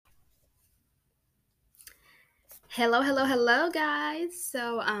Hello, hello, hello, guys.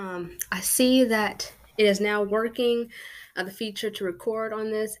 I see that it is now working. The feature to record on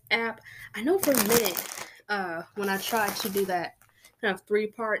this app. I know for a minute, when I tried to do that kind of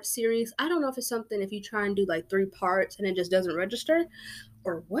three-part series, I don't know if it's something if you try and do like three parts and it just doesn't register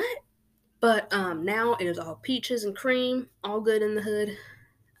or what. But now it is all peaches and cream, all good in the hood.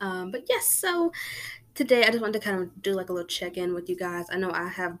 But yes, so today I just wanted to kind of do like a little check in with you guys. I know I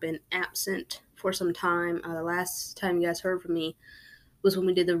have been absent for some time. The last time you guys heard from me was when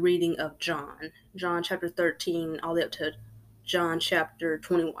we did the reading of John chapter 13, all the way up to John chapter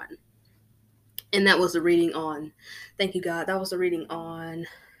 21. And that was the reading on, thank you God, that was the reading on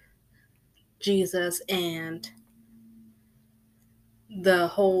Jesus and the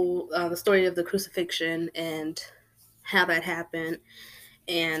story of the crucifixion and how that happened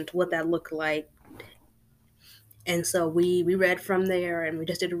and what that looked like. And so we read from there and we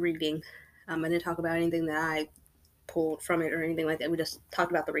just did a reading. I didn't talk about anything that I pulled from it or anything like that. We just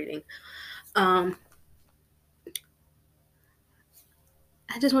talked about the reading. Um,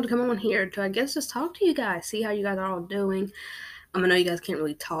 I just want to come on here to, I guess, just talk to you guys, see how you guys are all doing. I know you guys can't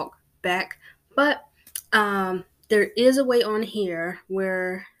really talk back, but there is a way on here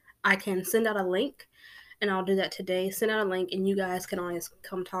where I can send out a link, and I'll do that today. Send out a link, and you guys can always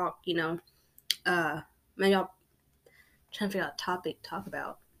come talk. Maybe I'll try to figure out a topic to talk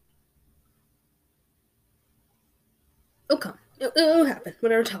about. Okay, it'll happen,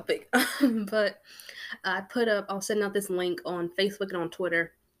 whatever topic. But I'll send out this link on Facebook and on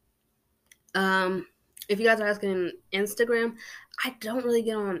Twitter. If you guys are asking Instagram, I don't really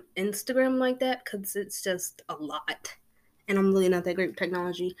get on Instagram like that because it's just a lot. And I'm really not that great with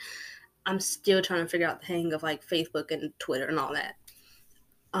technology. I'm still trying to figure out the hang of like Facebook and Twitter and all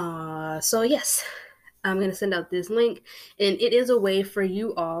that. So yes, I'm gonna send out this link, and it is a way for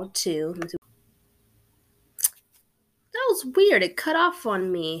you all to. That was weird. It cut off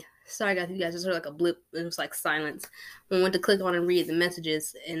on me. Sorry, guys. You guys just heard like a blip. It was like silence. When I went to click on and read the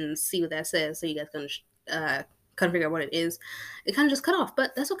messages and see what that says, so you guys can kind of figure out what it is. It kind of just cut off,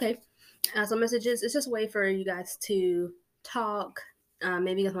 but that's okay. So messages. It's just a way for you guys to talk.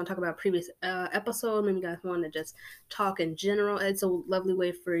 Maybe you guys want to talk about a previous episode. Maybe you guys want to just talk in general. It's a lovely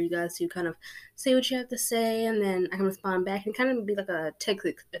way for you guys to kind of say what you have to say, and then I can respond back and kind of be like a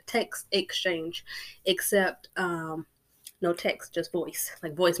text exchange, except no text, just voice,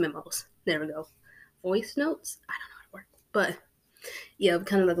 like voice memos. There we go. Voice notes? I don't know how to work. But yeah,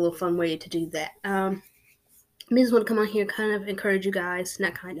 kind of like a little fun way to do that. I just want to come on here, kind of encourage you guys,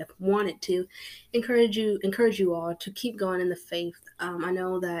 not kind of, wanted to encourage you all to keep going in the faith. I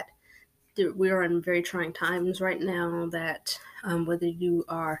know that we are in very trying times right now, that whether you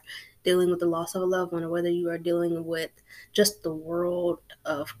are dealing with the loss of a loved one or whether you are dealing with just the world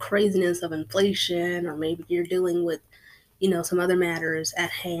of craziness of inflation, or maybe you're dealing with some other matters at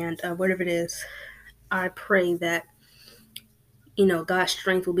hand, whatever it is, I pray that, God's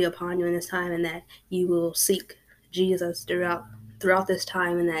strength will be upon you in this time, and that you will seek Jesus throughout this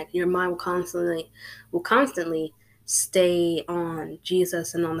time, and that your mind will constantly stay on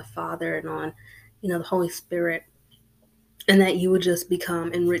Jesus and on the Father and on, the Holy Spirit, and that you will just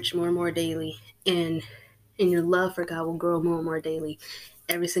become enriched more and more daily, and your love for God will grow more and more daily,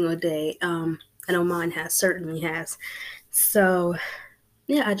 every single day. I know mine certainly has. So,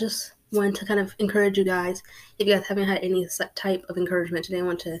 yeah, I just want to kind of encourage you guys. If you guys haven't had any type of encouragement today, I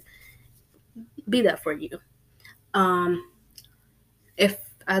want to be that for you. If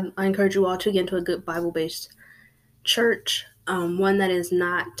I encourage you all to get into a good Bible-based church, one that is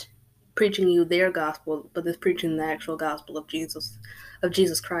not preaching you their gospel, but is preaching the actual gospel of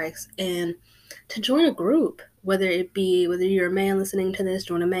Jesus Christ, and to join a group, whether you're a man listening to this,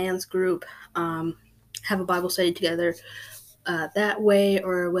 join a man's group, have a Bible study together that way,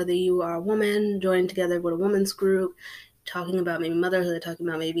 or whether you are a woman, join together with a woman's group, talking about maybe motherhood, talking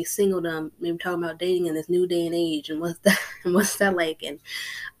about maybe singledom, maybe talking about dating in this new day and age, and what's that like, and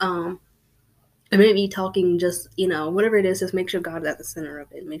maybe talking just, whatever it is, just make sure God is at the center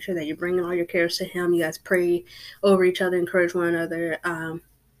of it. Make sure that you're bringing all your cares to Him. You guys pray over each other, encourage one another. And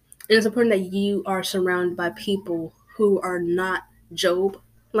it's important that you are surrounded by people who are not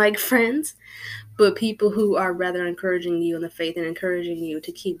Job-like friends, but people who are rather encouraging you in the faith and encouraging you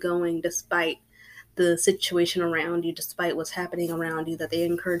to keep going despite the situation around you, despite what's happening around you, that they're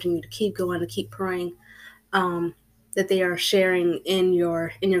encouraging you to keep going, to keep praying. That they are sharing in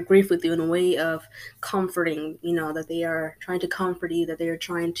your grief with you in a way of comforting, that they are trying to comfort you, that they are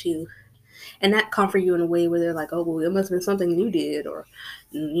trying to, and not comfort you in a way where they're like, oh, well, it must have been something you did, or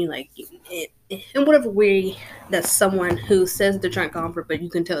in whatever way that someone who says they're trying to comfort, but you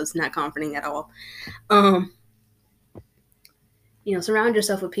can tell it's not comforting at all. surround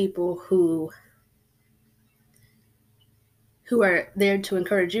yourself with people who are there to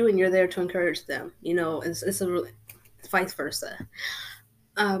encourage you, and you're there to encourage them. It's vice versa.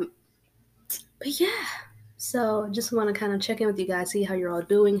 Um, but yeah, so just want to kind of check in with you guys, see how you're all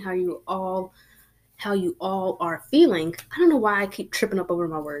doing, how you all are feeling. I don't know why I keep tripping up over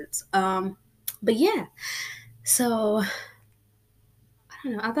my words. But yeah, so I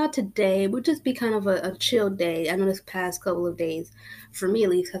don't know. I thought today would just be kind of a chill day. I know this past couple of days, for me at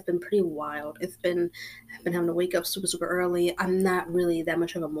least, have been pretty wild. I've been having to wake up super, super early. I'm not really that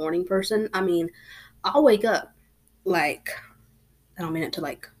much of a morning person. I mean, I'll wake up like, I don't mean it to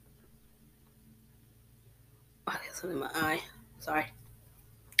like, oh, there's something in my eye. Sorry.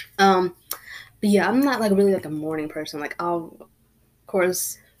 Um, but yeah, I'm not like really like a morning person. Like, of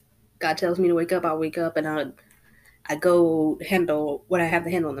course, God tells me to wake up, I'll wake up and I go handle what I have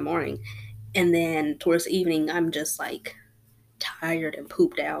to handle in the morning. And then towards the evening, I'm just like tired and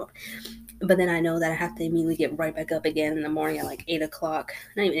pooped out. But then I know that I have to immediately get right back up again in the morning at like 8 o'clock.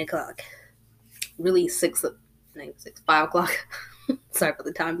 Not even 8 o'clock. Really 5 o'clock. Sorry for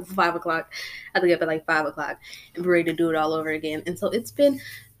the time. 5 o'clock. I have to get up at like 5 o'clock and be ready to do it all over again. And so it's been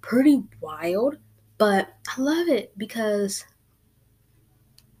pretty wild, but I love it because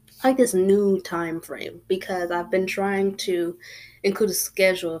I like this new time frame, because I've been trying to include a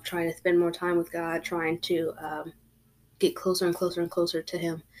schedule of trying to spend more time with God, trying to get closer and closer and closer to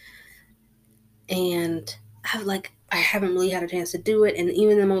Him. And I haven't really had a chance to do it. And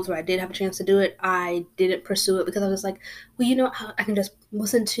even the moments where I did have a chance to do it, I didn't pursue it because I was like, well, I can just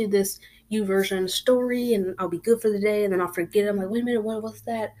listen to this YouVersion story and I'll be good for the day. And then I'll forget. I'm like, wait a minute, what was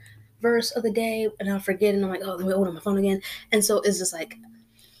that verse of the day? And I'll forget. And I'm like, oh, let me open my phone again. And so it's just like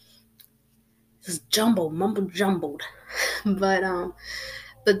just mumble jumbled.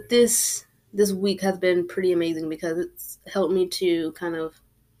 but this week has been pretty amazing because it's helped me to kind of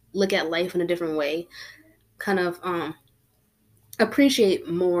look at life in a different way, kind of appreciate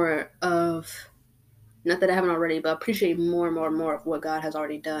more of, not that I haven't already, but appreciate more and more and more of what God has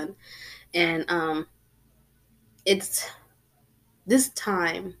already done. And it's this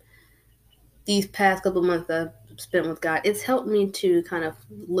time, these past couple of months that I've spent with God, it's helped me to kind of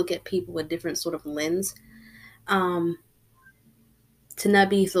look at people with different sort of lens. To not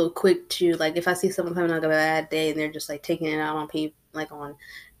be so quick to, like, if I see someone having like a bad day and they're just like taking it out on people, like on,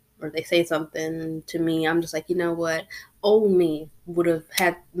 or they say something to me, I'm just like, you know what, old me would have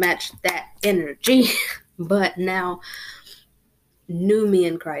had matched that energy. But now, new me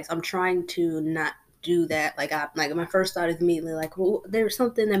in Christ, I'm trying to not do that. Like my first thought is immediately like, well, there's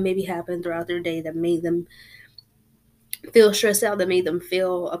something that maybe happened throughout their day that made them feel stressed out, that made them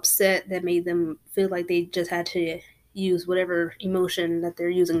feel upset, that made them feel like they just had to use whatever emotion that they're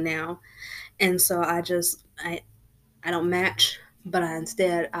using now. And so I don't match, but I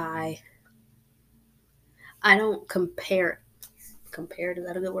don't compare. Compared, is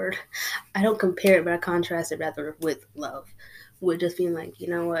that a good word? I don't compare it, but I contrast it rather with love, with just being like, you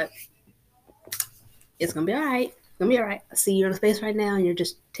know what, it's gonna be all right. It's gonna be all right. I see you're in a space right now, and you're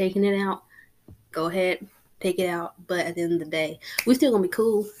just taking it out. Go ahead, take it out. But at the end of the day, we still gonna be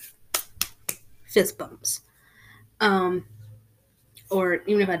cool. Fist bumps. Or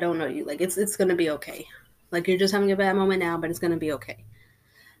even if I don't know you, like it's gonna be okay. Like, you're just having a bad moment now, but it's gonna be okay.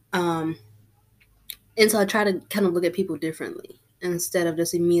 Um, and so I try to kind of look at people differently instead of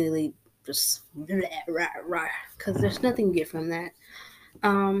just immediately just because there's nothing to get from that.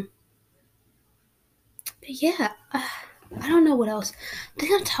 Um, but yeah, I don't know what else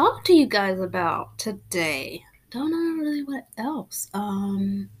did I talk to you guys about today. Don't know really what else.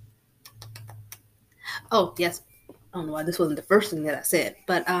 Oh yes, I don't know why this wasn't the first thing that I said,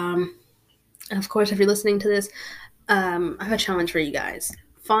 but of course, if you're listening to this, I have a challenge for you guys.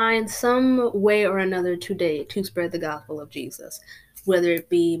 Find some way or another today to spread the gospel of Jesus. Whether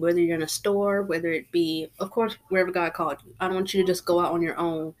you're in a store, whether it be, of course, wherever God called you. I don't want you to just go out on your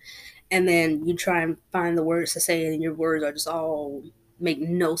own and then you try and find the words to say and your words are just all make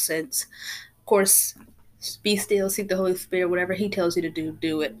no sense. Of course, be still, seek the Holy Spirit, whatever He tells you to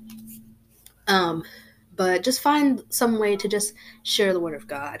do it. But just find some way to just share the word of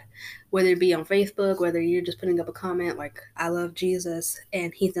God, whether it be on Facebook, whether you're just putting up a comment like, I love Jesus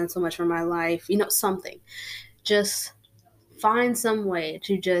and He's done so much for my life, something. Just find some way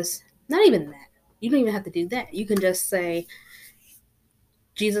to just, not even that. You don't even have to do that. You can just say,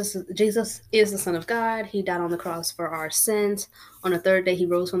 Jesus is the Son of God. He died on the cross for our sins. On the third day, He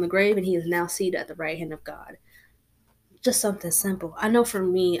rose from the grave, and He is now seated at the right hand of God. Just something simple. I know for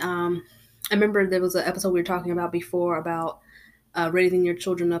me, I remember there was an episode we were talking about before about raising your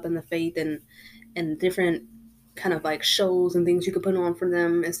children up in the faith and different kind of like shows and things you could put on for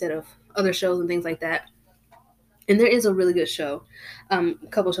them instead of other shows and things like that. And there is a really good show, a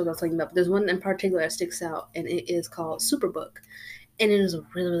couple of shows I was talking about, but there's one in particular that sticks out, and it is called Superbook, and it is a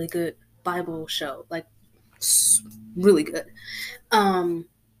really, really good Bible show, like really good.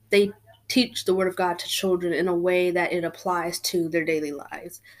 They teach the Word of God to children in a way that it applies to their daily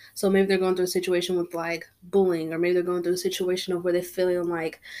lives. So maybe they're going through a situation with like bullying, or maybe they're going through a situation of where they're feeling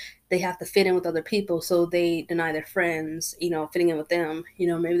like they have to fit in with other people, so they deny their friends, fitting in with them.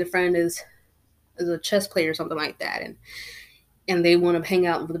 Maybe the friend is a chess player or something like that, and they want to hang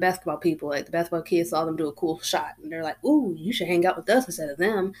out with the basketball people. Like the basketball kids saw them do a cool shot, and they're like, "Ooh, you should hang out with us instead of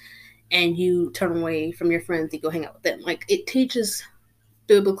them." And you turn away from your friends and go hang out with them. Like it teaches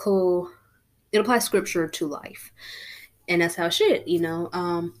biblical, it applies scripture to life, and that's how it should.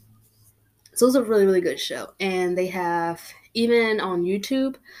 So it's a really, really good show, and they have, even on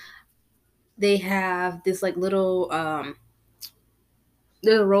YouTube, they have this like little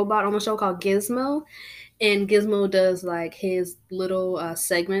there's a robot on the show called Gizmo, and Gizmo does like his little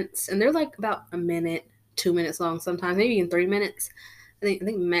segments, and they're like about a minute, 2 minutes long, sometimes maybe even 3 minutes. I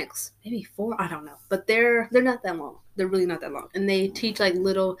think max maybe 4. I don't know, but they're not that long. They're really not that long, and they teach like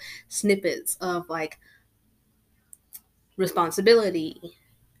little snippets of like responsibility,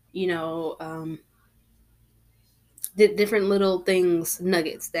 different little things,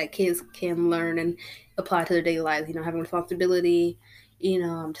 nuggets that kids can learn and apply to their daily lives. Having responsibility,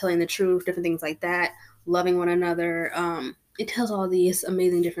 telling the truth, different things like that, loving one another. It tells all these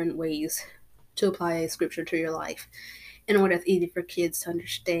amazing different ways to apply scripture to your life in a way that's easy for kids to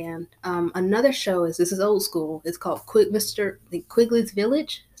understand. Another show this is old school. It's called Quigley's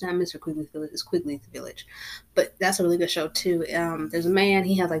Village. It's not Mr. Quigley's Village. It's Quigley's Village, but that's a really good show too. There's a man.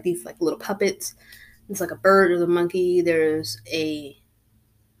 He has like these like little puppets. It's like a bird. There's a monkey. There's I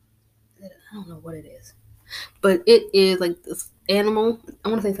don't know what it is, but it is like this animal. I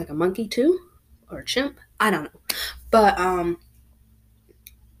want to say it's like a monkey too, or a chimp. I don't know, but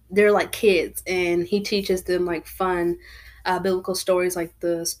they're like kids, and he teaches them like fun biblical stories, like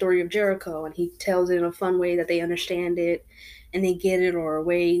the story of Jericho, and he tells it in a fun way that they understand it and they get it, or a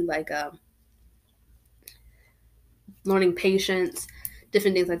way like learning patience,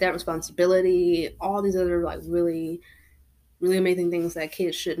 different things like that, responsibility, all these other like really, really amazing things that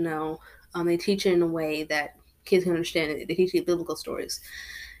kids should know. They teach it in a way that kids can understand it. They teach you biblical stories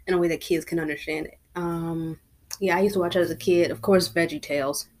in a way that kids can understand it. Yeah, I used to watch it as a kid. Of course, Veggie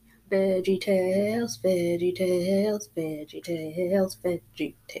Tales. Veggie Tales, Veggie Tales, Veggie Tales,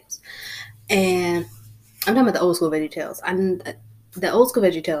 Veggie Tales. And I'm talking about the old school Veggie Tales. The old school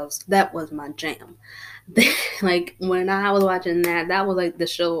Veggie Tales, that was my jam. Like when I was watching that was like the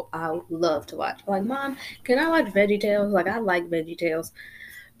show I loved to watch. Like, Mom, can I watch Veggie Tales? Like, I like Veggie Tales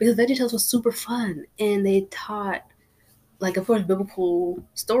because Veggie Tales was super fun, and they taught, like, of course, biblical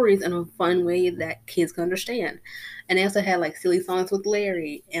stories in a fun way that kids can understand. And they also had like silly songs with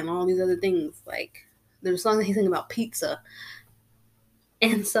Larry and all these other things. Like there's songs that he's singing about pizza,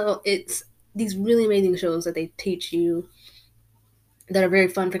 and so it's these really amazing shows that they teach you that are very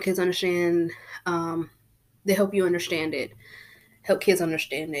fun for kids to understand. They help you understand it, help kids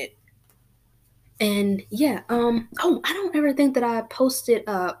understand it. And yeah, I don't ever think that I posted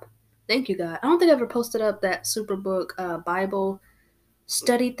up. Thank you, God. I don't think I ever posted up that Superbook Bible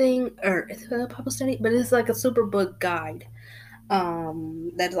study thing, or is it a Bible study? But it's like a Superbook guide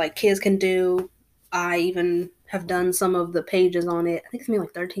that like kids can do. I even have done some of the pages on it. I think it's maybe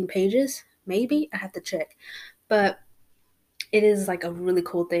like 13 pages, maybe. I have to check, but it is like a really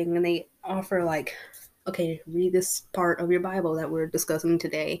cool thing, and they offer like, okay, read this part of your Bible that we're discussing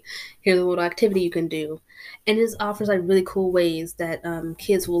today. Here's a little activity you can do. And it offers like really cool ways that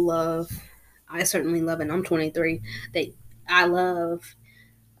kids will love. I certainly love it. I'm 23. I love.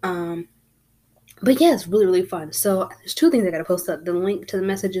 But yeah, it's really, really fun. So there's two things I got to post up: the link to the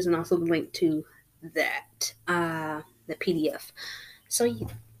messages and also the link to the PDF. So yeah,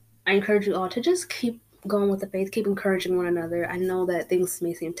 I encourage you all to just keep going with the faith, keep encouraging one another. I know that things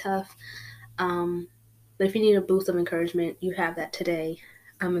may seem tough. But if you need a boost of encouragement, you have that today.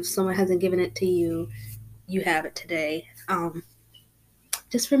 If someone hasn't given it to you, you have it today.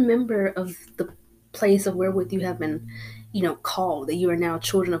 Just remember of the place of wherewith you have been, called, that you are now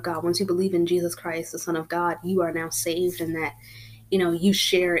children of God. Once you believe in Jesus Christ, the Son of God, you are now saved, and that, you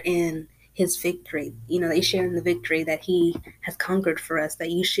share in his victory. That you share in the victory that he has conquered for us,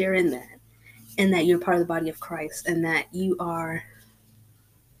 that you share in that, and that you're part of the body of Christ, and that you are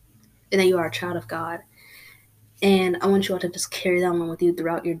a child of God. And I want you all to just carry that on with you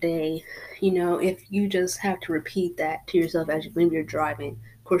throughout your day. If you just have to repeat that to yourself as maybe you're driving,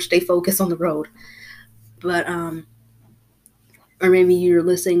 of course, stay focused on the road. But or maybe you're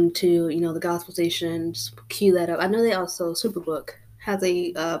listening to the gospel station, just cue that up. I know they also Superbook has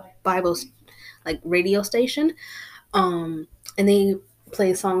a Bible like radio station, and they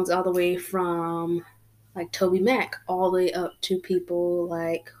play songs all the way from like Toby Mac all the way up to people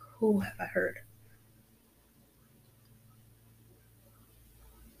like, who have I heard?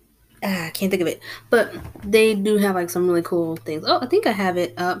 I can't think of it, but they do have like some really cool things. Oh, I think I have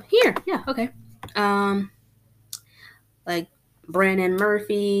it up here. Yeah, okay. Um, like Brandon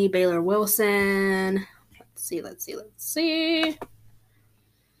Murphy, Baylor Wilson. Let's see.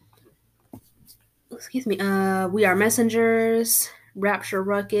 Excuse me. We Are Messengers, Rapture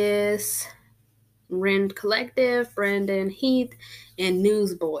Ruckus, Rend Collective, Brandon Heath, and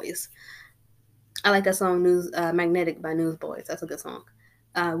Newsboys. I like that song, Magnetic by Newsboys. That's a good song.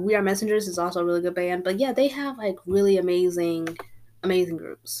 We Are Messengers is also a really good band. But yeah, they have like really amazing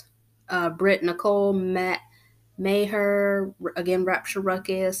groups. Britt Nicole, Matt Maher, again, Rapture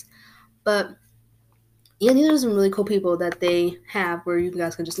Ruckus. But yeah, these are some really cool people that they have where you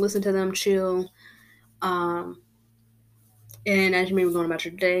guys can just listen to them, chill. And as you may be going about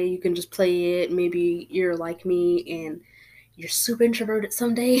your day, you can just play it. Maybe you're like me and you're super introverted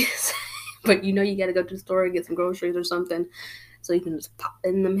some days, but you got to go to the store and get some groceries or something. So you can just pop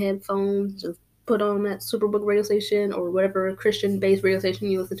in them headphones, just put on that Superbook radio station or whatever Christian-based radio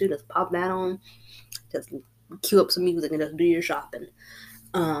station you listen to, just pop that on. Just cue up some music and just do your shopping.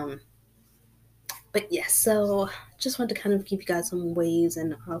 But yes, so just wanted to kind of give you guys some ways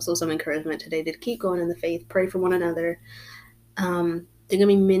and also some encouragement today to keep going in the faith, pray for one another. There are going to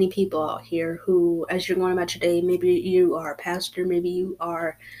be many people out here who, as you're going about your day, maybe you are a pastor, maybe you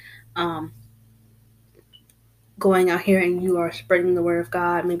are going out here and you are spreading the word of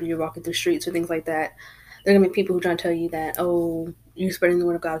God, maybe you're walking through streets or things like that. There are going to be people who try to tell you that, oh, you spreading the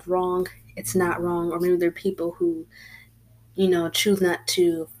word of God is wrong. It's not wrong. Or maybe there are people who choose not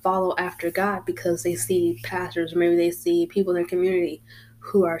to follow after God because they see pastors, or maybe they see people in their community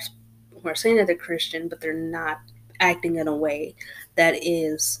who are saying that they're Christian, but they're not acting in a way that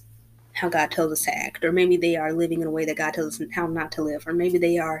is how God tells us to act. Or maybe they are living in a way that God tells us how not to live. Or maybe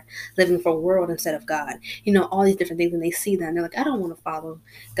they are living for a world instead of God. All these different things, and they see that and they're like, I don't want to follow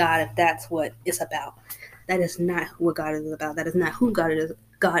God if that's what it's about. That is not what God is about. That is not who God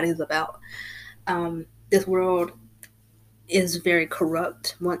is about. This world is very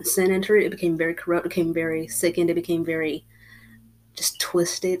corrupt. Once sin entered, it became very corrupt, it became very sickened, it became very just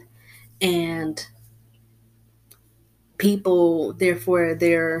twisted. And people, therefore,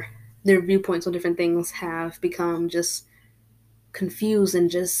 their viewpoints on different things have become just confused and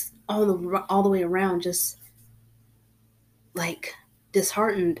just all the way around just like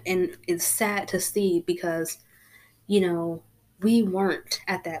disheartened. And it's sad to see because we weren't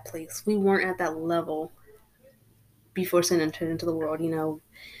at that place, we weren't at that level before sin entered into the world.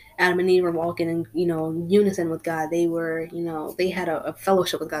 Adam and Eve were walking in, unison with God. They were, they had a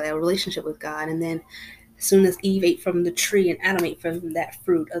fellowship with God, they had a relationship with God. And then as soon as Eve ate from the tree and Adam ate from that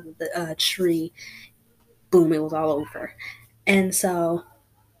fruit of the tree, boom, it was all over. And so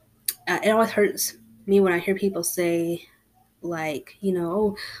it always hurts me when I hear people say, like,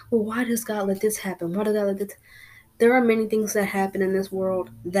 oh, well, why does God let this happen? Why does God let this? There are many things that happen in this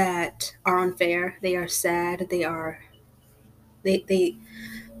world that are unfair. They are sad. They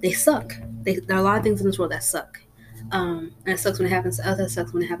suck. There are a lot of things in this world that suck. And it sucks when it happens to us. It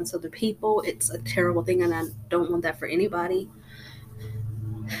sucks when it happens to other people. It's a terrible thing, and I don't want that for anybody.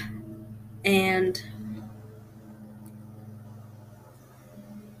 And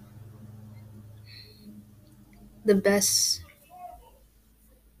the best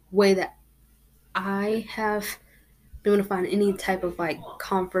way that I have been able to find any type of like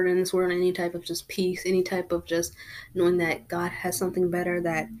comfort in this world, any type of just peace, any type of just knowing that God has something better,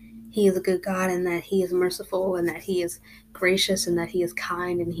 that He is a good God, and that He is merciful, and that He is gracious, and that He is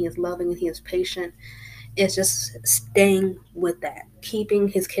kind, and He is loving, and He is patient. It's just staying with that, keeping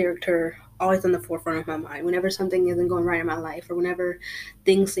His character always in the forefront of my mind. Whenever something isn't going right in my life, or whenever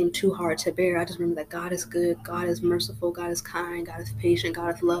things seem too hard to bear, I just remember that God is good, God is merciful, God is kind, God is patient,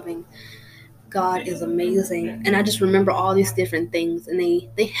 God is loving, God is amazing. And I just remember all these different things, and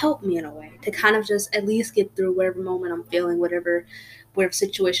they help me in a way to kind of just at least get through whatever moment I'm feeling, whatever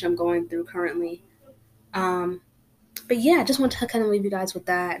situation I'm going through currently. But yeah, I just want to kind of leave you guys with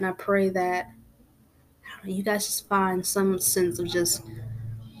that, and I pray that you guys just find some sense of just,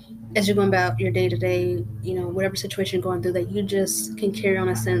 as you're going about your day to day, whatever situation you're going through, that you just can carry on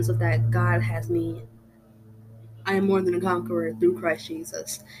a sense of that God has me. I am more than a conqueror through Christ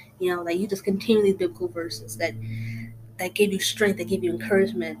Jesus. That you just continue these biblical verses that give you strength, that give you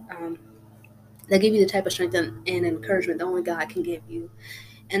encouragement. that give you the type of strength and encouragement that only God can give you,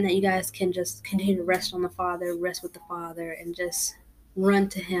 and that you guys can just continue to rest on the Father, rest with the Father, and just run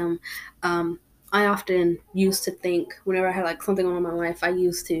to Him. I often used to think whenever I had like something on in my life, I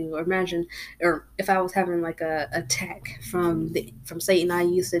used to imagine, or if I was having like a attack from Satan, I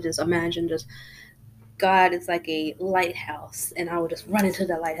used to just imagine just God is like a lighthouse, and I would just run into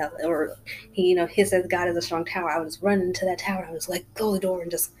the lighthouse. Or he says God is a strong tower. I would just run into that tower. I would just like close the door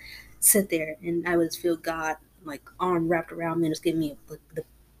and just sit there, and I would just feel God like arm wrapped around me and just give me the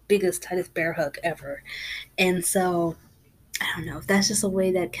biggest, tightest bear hug ever. And so I don't know if that's just a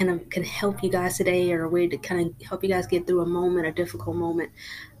way that kind of can help you guys today, or a way to kind of help you guys get through a difficult moment.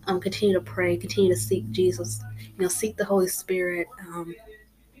 Continue to pray, continue to seek Jesus, seek the Holy Spirit.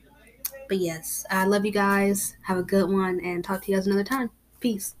 But yes, I love you guys. Have a good one, and talk to you guys another time.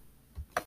 Peace.